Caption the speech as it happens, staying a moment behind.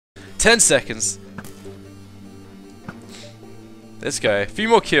10 seconds. Let's go. A few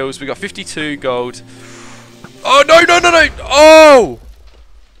more kills. We got 52 gold. Oh, no, no, no, no. Oh!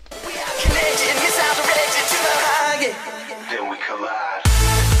 Then we collide.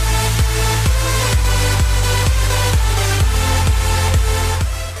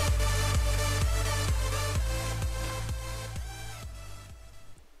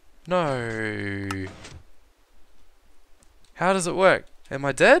 No. How does it work? Am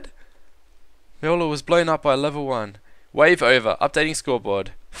I dead? MEOLA was blown up by level 1. Wave over. Updating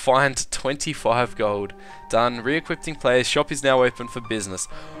scoreboard. Find 25 gold. Done. Re-equipping players. Shop is now open for business.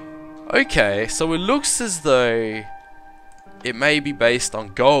 Okay, so it looks as though it may be based on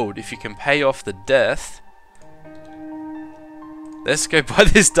gold. If you can pay off the death. Let's go buy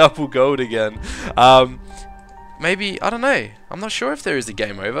this double gold again. Maybe, I don't know. I'm not sure if there is a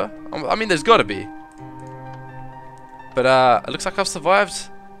game over. I mean, there's got to be. But it looks like I've survived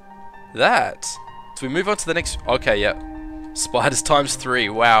that. So we move on to the next. Okay, yeah. Spiders times 3.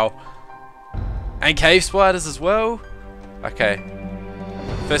 Wow. And cave spiders as well. Okay.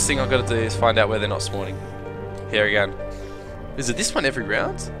 First thing I've got to do is find out where they're not spawning. Here again. Is it this one every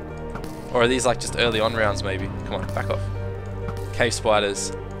round? Or are these like just early on rounds maybe? Come on, back off. Cave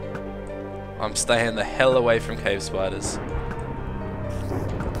spiders. I'm staying the hell away from cave spiders.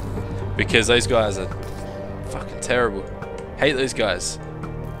 Because those guys are fucking terrible. Hate those guys.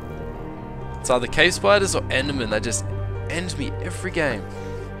 It's either cave spiders or endermen. They just end me every game.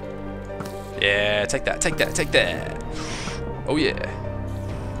 Yeah, take that, take that, take that. Oh yeah.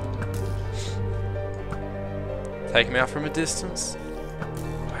 Take me out from a distance.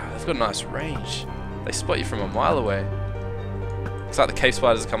 Wow, they've got a nice range. They spot you from a mile away. Looks like the cave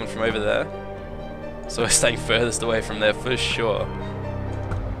spiders are coming from over there. So we're staying furthest away from there for sure.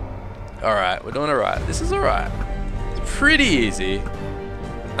 Alright, we're doing alright. This is alright. It's pretty easy.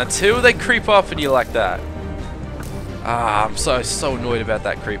 Until they creep up and you like that. Ah, I'm so annoyed about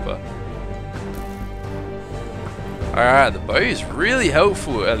that creeper. Alright, the bow is really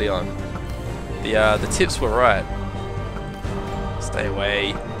helpful early on. The tips were right. Stay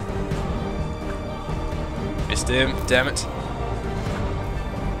away. Missed him, damn it.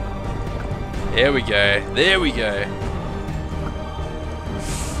 There we go. There we go.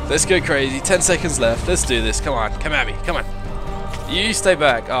 Let's go crazy. 10 seconds left. Let's do this. Come on. Come at me. Come on. You stay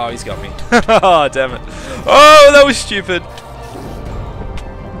back. Oh, he's got me. Oh, damn it. Oh, that was stupid.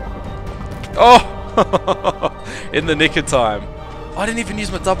 Oh. In the nick of time. I didn't even use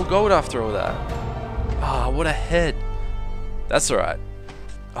my double gold after all that. Ah, what a head. That's alright.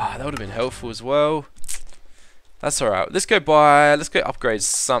 Ah, that would have been helpful as well. That's alright. Let's go upgrade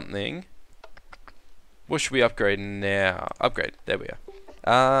something. What should we upgrade now? Upgrade. There we are.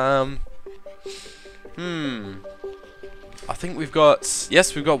 I think we've got...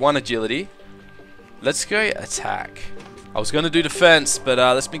 Yes, we've got 1 agility. Let's go attack. I was going to do defense, but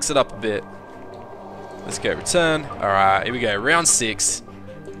let's mix it up a bit. Let's go return. Alright, here we go. Round 6.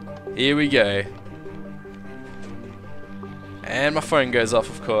 Here we go. And my phone goes off,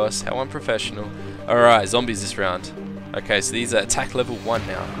 of course. How unprofessional. Alright, zombies this round. Okay, so these are attack level 1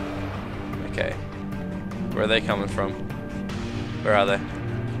 now. Okay. Where are they coming from? Where are they?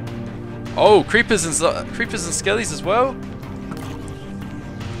 Oh, creepers and skellies as well?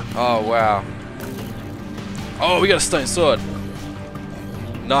 Oh, wow. Oh, we got a stone sword.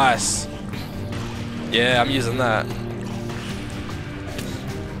 Nice. Yeah, I'm using that.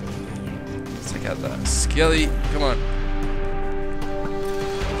 Let's take out that skelly. Come on.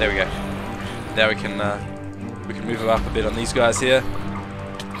 There we go. Now we can move up a bit on these guys here.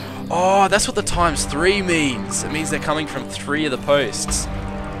 Oh, that's what the times 3 means. It means they're coming from 3 of the posts.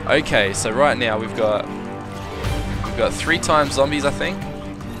 Okay, so right now we've got 3 times zombies, I think,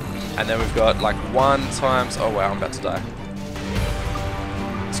 and then we've got like 1 times. Oh wow, I'm about to die.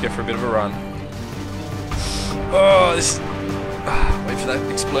 Let's go for a bit of a run. Oh, this. Wait for that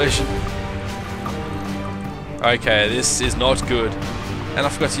explosion. Okay, this is not good, and I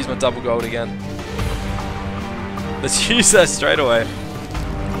forgot to use my double gold again. Let's use that straight away.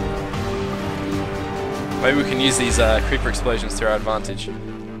 Maybe we can use these creeper explosions to our advantage.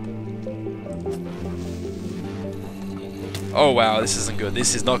 Oh wow, this isn't good.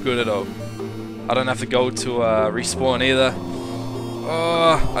 This is not good at all. I don't have the gold to respawn either.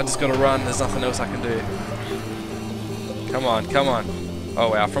 Oh, I just gotta run. There's nothing else I can do. Come on, come on. Oh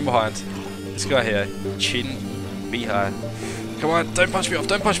wow, from behind. This guy here. Chin Beehive. Come on, don't punch me off,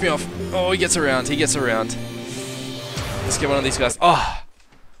 don't punch me off. Oh, he gets around, he gets around. Let's get one of these guys. Oh!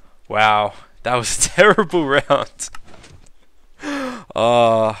 Wow. That was a terrible round.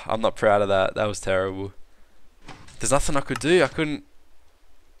 Oh, I'm not proud of that. That was terrible. There's nothing I could do. I couldn't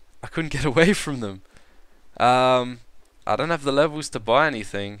couldn't get away from them. I don't have the levels to buy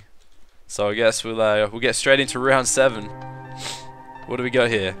anything, so I guess we'll get straight into round 7. What do we got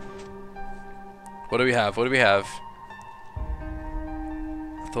here? What do we have? What do we have?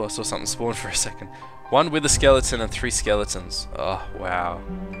 I thought I saw something spawn for a second. 1 with a skeleton and 3 skeletons. Oh wow,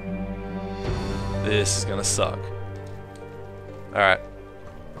 this is gonna suck. All right,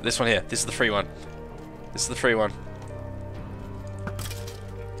 this one here. This is the free one. This is the free one.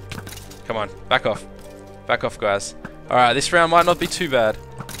 Come on, back off. Back off, guys. Alright, this round might not be too bad.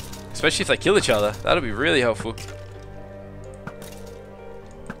 Especially if they kill each other. That'll be really helpful.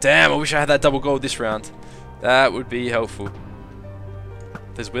 Damn, I wish I had that double gold this round. That would be helpful.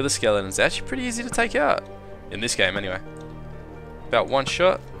 Those wither skeletons. They're actually pretty easy to take out. In this game, anyway. About 1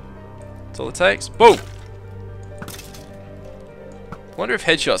 shot. That's all it takes. Boom! Wonder if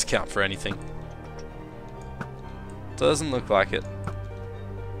headshots count for anything. Doesn't look like it.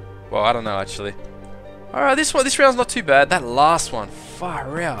 Well, I don't know, actually. Alright, this round's not too bad. That last one,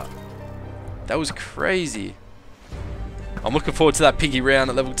 far out. That was crazy. I'm looking forward to that piggy round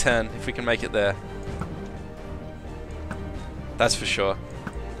at level 10, if we can make it there. That's for sure.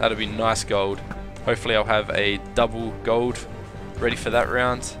 That'll be nice gold. Hopefully I'll have a double gold ready for that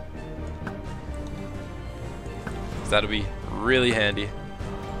round. That'll be really handy.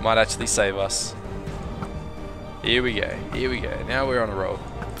 Might actually save us. Here we go. Here we go. Now we're on a roll.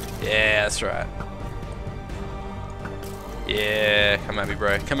 Yeah, that's right. Yeah, come at me,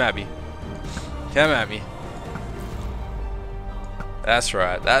 bro. Come at me. Come at me. That's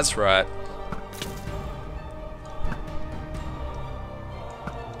right. That's right.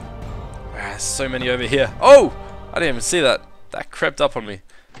 There's so many over here. Oh! I didn't even see that. That crept up on me.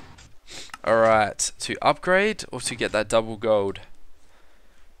 Alright. To upgrade or to get that double gold?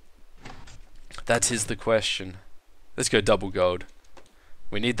 That is the question. Let's go double gold.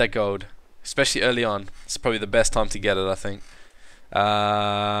 We need that gold. Especially early on. It's probably the best time to get it, I think.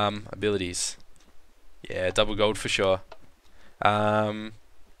 Abilities. Yeah, double gold for sure. Ooh,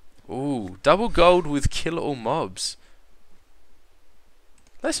 double gold with kill all mobs.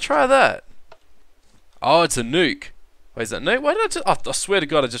 Let's try that. Oh, it's a nuke. Wait, is that nuke? Why did I just... Oh, I swear to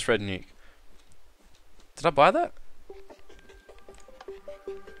God, I just read nuke. Did I buy that?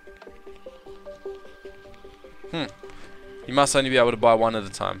 You must only be able to buy 1 at a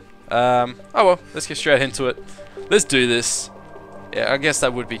time. Oh well, let's get straight into it. Let's do this. Yeah, I guess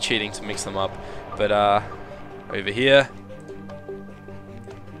that would be cheating to mix them up. But, over here.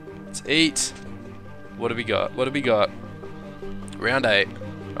 Let's eat. What do we got? What do we got? Round 8.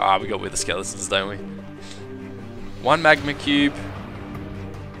 Ah, we got wither skeletons, don't we? 1 magma cube.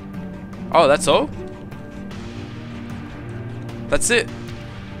 Oh, that's all? That's it?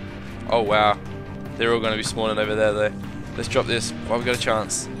 Oh, wow. They're all going to be spawning over there, though. Let's drop this while we've got a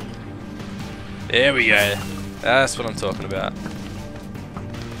chance. There we go. That's what I'm talking about.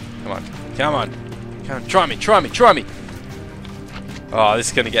 Come on. Come on. Come on. Try me. Try me. Try me. Oh, this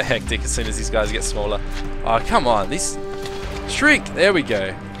is going to get hectic as soon as these guys get smaller. Oh, come on. These... Shrink. There we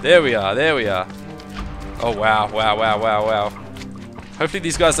go. There we are. There we are. Oh, wow. Wow, wow, wow, wow. Hopefully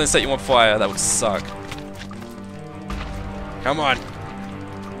these guys don't set you on fire. That would suck. Come on.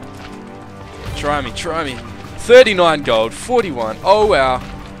 Try me. Try me. 39 gold. 41. Oh, wow.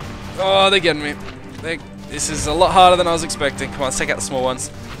 Oh, they're getting me. This is a lot harder than I was expecting. Come on, let's take out the small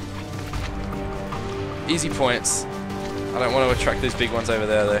ones. Easy points. I don't want to attract these big ones over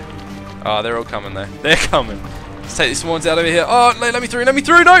there, though. Oh, they're all coming, though. They're coming. Let's take these small ones out over here. Oh, let me through. Let me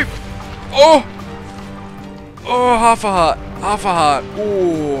through. No. Oh. Oh, half a heart. Half a heart.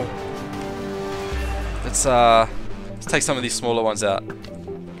 Oh. Let's take some of these smaller ones out.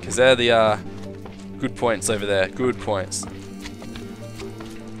 Because they're the, good points over there. Good points.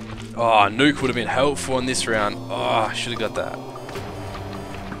 Oh, nuke would have been helpful in this round. Oh, I should have got that.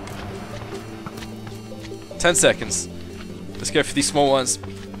 10 seconds. Let's go for these small ones.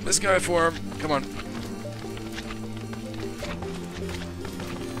 Let's go for them. Come on.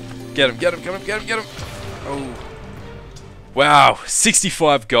 Get him, get him, get him, get him, get him. Oh. Wow,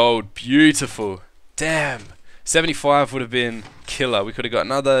 65 gold. Beautiful. Damn. 75 would have been killer. We could have got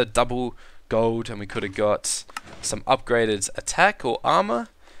another double gold and we could have got some upgraded attack or armor.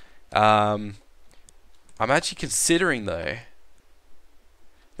 I'm actually considering, though.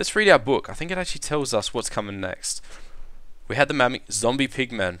 Let's read our book. I think it actually tells us what's coming next. We had the zombie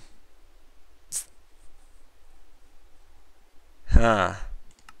pigmen. Huh.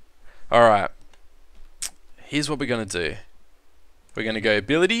 Alright. Here's what we're going to do. We're going to go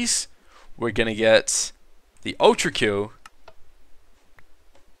abilities. We're going to get the ultra kill.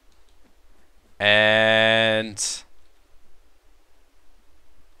 And...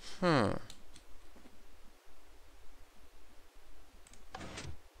 Hmm.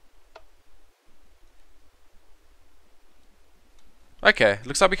 Okay,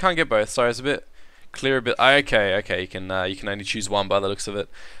 looks like we can't get both. Sorry, it's a bit clear a bit. Okay, okay, you can only choose one by the looks of it.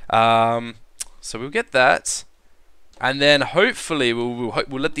 So we'll get that, and then hopefully we'll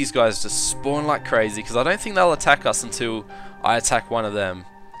let these guys just spawn like crazy, because I don't think they'll attack us until I attack one of them,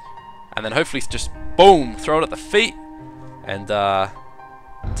 and then hopefully just boom, throw it at the feet, and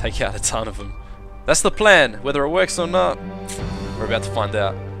take out a ton of them. That's the plan. Whether it works or not, we're about to find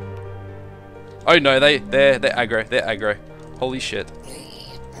out. Oh no, they're aggro. They're aggro. Holy shit.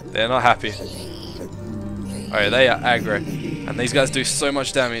 They're not happy. Oh, they are aggro. And these guys do so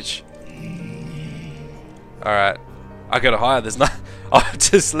much damage. Alright. I gotta hide. There's not... I'll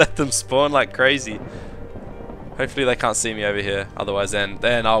just let them spawn like crazy. Hopefully they can't see me over here. Otherwise then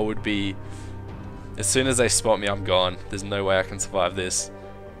I would be... As soon as they spot me, I'm gone. There's no way I can survive this.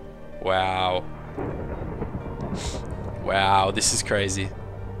 Wow. Wow, this is crazy.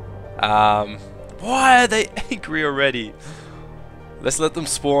 Why are they angry already? Let's let them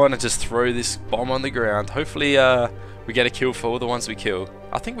spawn and just throw this bomb on the ground. Hopefully we get a kill for all the ones we kill.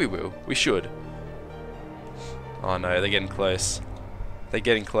 I think we will. We should. Oh no, they're getting close. They're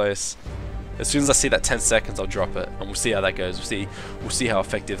getting close. As soon as I see that 10 seconds, I'll drop it, and we'll see how that goes. We'll see how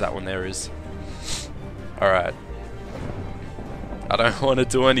effective that one there is. Alright. I don't want to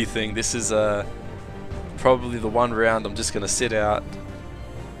do anything. This is probably the one round I'm just going to sit out.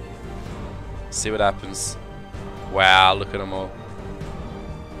 See what happens. Wow, look at them all.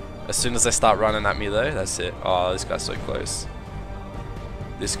 As soon as they start running at me though, that's it. Oh, this guy's so close.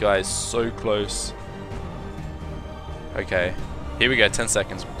 This guy is so close. Okay. Here we go, 10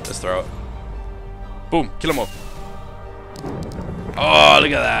 seconds. Let's throw it. Boom, kill them all. Oh,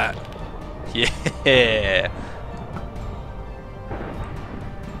 look at that. Yeah.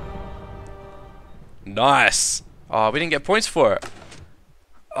 Nice. Oh, we didn't get points for it.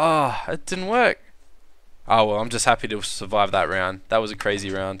 Oh, it didn't work. Oh well, I'm just happy to survive that round. That was a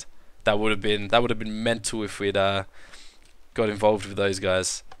crazy round. That would have been mental if we'd got involved with those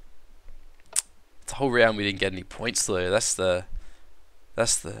guys. The whole round we didn't get any points though. That's the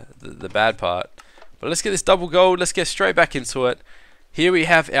bad part. But let's get this double gold. Let's get straight back into it. Here we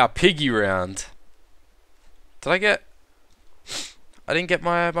have our piggy round. Did I get? I didn't get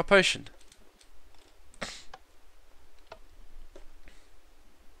my potion.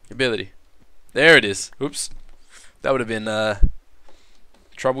 Ability. There it is. Oops. That would have been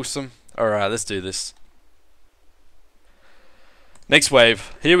troublesome. Alright, let's do this. Next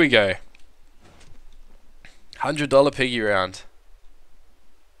wave. Here we go. $100 piggy round.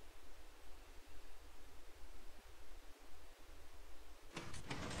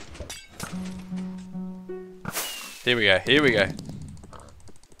 Here we go. Here we go.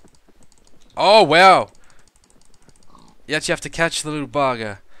 Oh, wow. You actually have to catch the little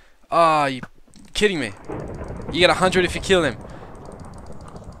bugger. Ah, oh, you kidding me? You get 100 if you kill him.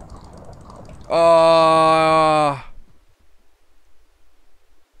 Oh.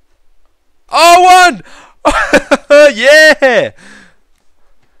 Oh, one! Yeah!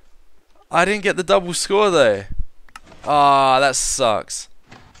 I didn't get the double score though. Ah, that sucks.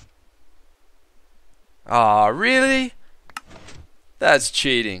 Ah, really? That's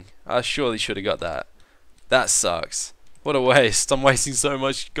cheating. I surely should have got that. That sucks. What a waste. I'm wasting so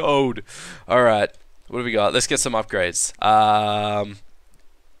much gold. Alright. What do we got? Let's get some upgrades.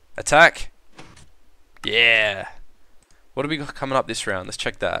 Attack. Yeah. What do we got coming up this round? Let's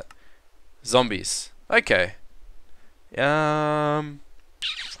check that. Zombies. Okay.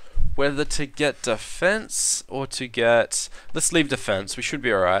 Whether to get defense or to get... Let's leave defense. We should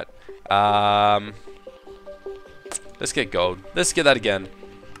be alright. Let's get gold. Let's get that again.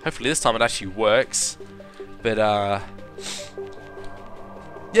 Hopefully this time it actually works. But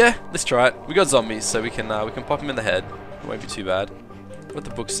yeah, let's try it. We got zombies, so we can pop them in the head. It won't be too bad. What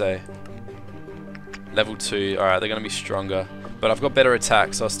the book say? Level 2. Alright, they're gonna be stronger. But I've got better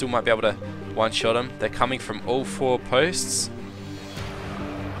attack, so I still might be able to one-shot them. They're coming from all 4 posts.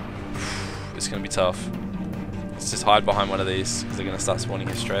 It's gonna be tough. Let's just hide behind one of these, because they're gonna start spawning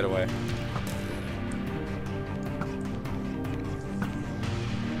here straight away.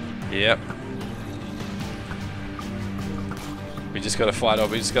 Yep. We just gotta fight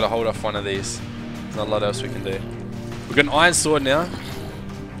off. We just gotta hold off one of these. There's not a lot else we can do. We've got an iron sword now.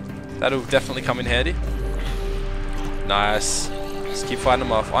 That'll definitely come in handy. Nice. Just keep fighting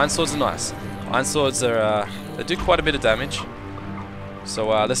them off. Iron swords are nice. Iron swords are they do quite a bit of damage. So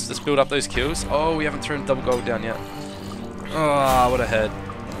let's build up those kills. Oh, we haven't thrown double gold down yet. Oh, what a head.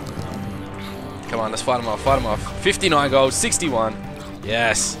 Come on, let's fight them off. Fight them off. 59 gold, 61.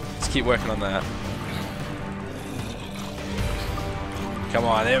 Yes. Let's keep working on that. Come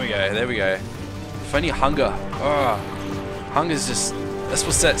on, there we go, there we go. If only hunger. Oh, hunger's just, that's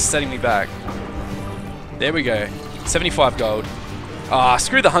what's setting me back. There we go. 75 gold. Ah,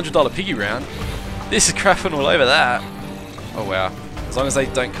 screw the $100 piggy round. This is crapping all over that. Oh wow. As long as they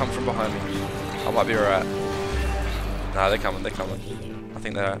don't come from behind me, I might be alright. No, they're coming, they're coming. I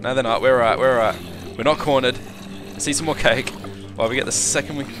think they're alright. No, they're not. We're alright, we're alright. We're not cornered. Let's eat some more cake while we get the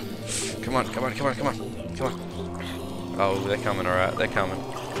second wing. Come on, come on, come on, come on, come on. Oh, they're coming, alright. They're coming.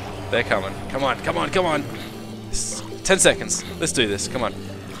 They're coming. Come on, come on, come on. 10 seconds. Let's do this. Come on.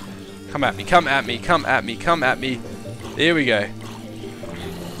 Come at me, come at me, come at me, come at me. Here we go.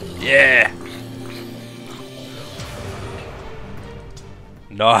 Yeah.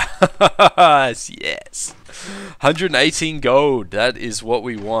 Nice. Yes. 118 gold. That is what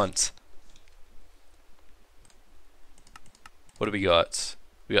we want. What do we got?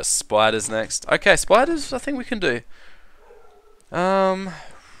 We got spiders next. Okay, spiders I think we can do.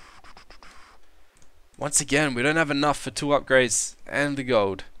 Once again, we don't have enough for 2 upgrades and the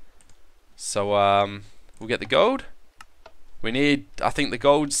gold. So we'll get the gold. We need, I think the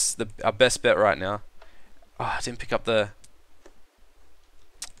gold's our best bet right now. Oh, I didn't pick up the...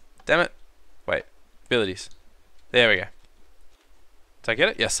 Damn it. Wait, abilities. There we go. Did I get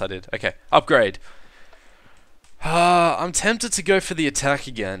it? Yes, I did. Okay, upgrade. I'm tempted to go for the attack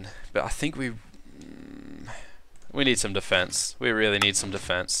again, but I think we need some defense. We really need some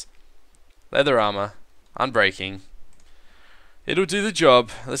defense. Leather armor, unbreaking. It'll do the job.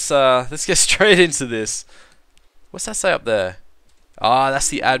 Let's get straight into this. What's that say up there? Ah, that's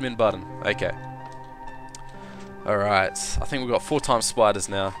the admin button. Okay. Alright, I think we've got 4 times spiders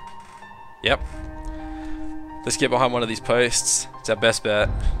now. Yep. Let's get behind one of these posts. It's our best bet.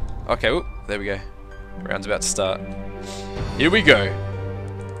 Okay, whoop, there we go. Round's about to start. Here we go.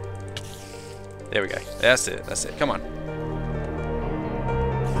 There we go. That's it, that's it. Come on.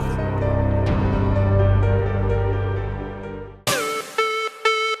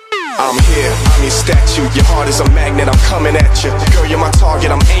 I'm here, I'm your statue. Your heart is a magnet, I'm coming at you. Girl, you're my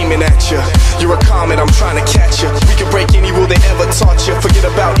target, I'm aiming at you. You're a comet, I'm trying to catch you. We can break any rule they ever taught you. Forget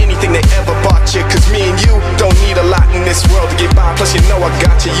about anything they ever bought you. Cause me and you don't need a lot in this world to get by. Plus you know I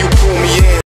got you, you boom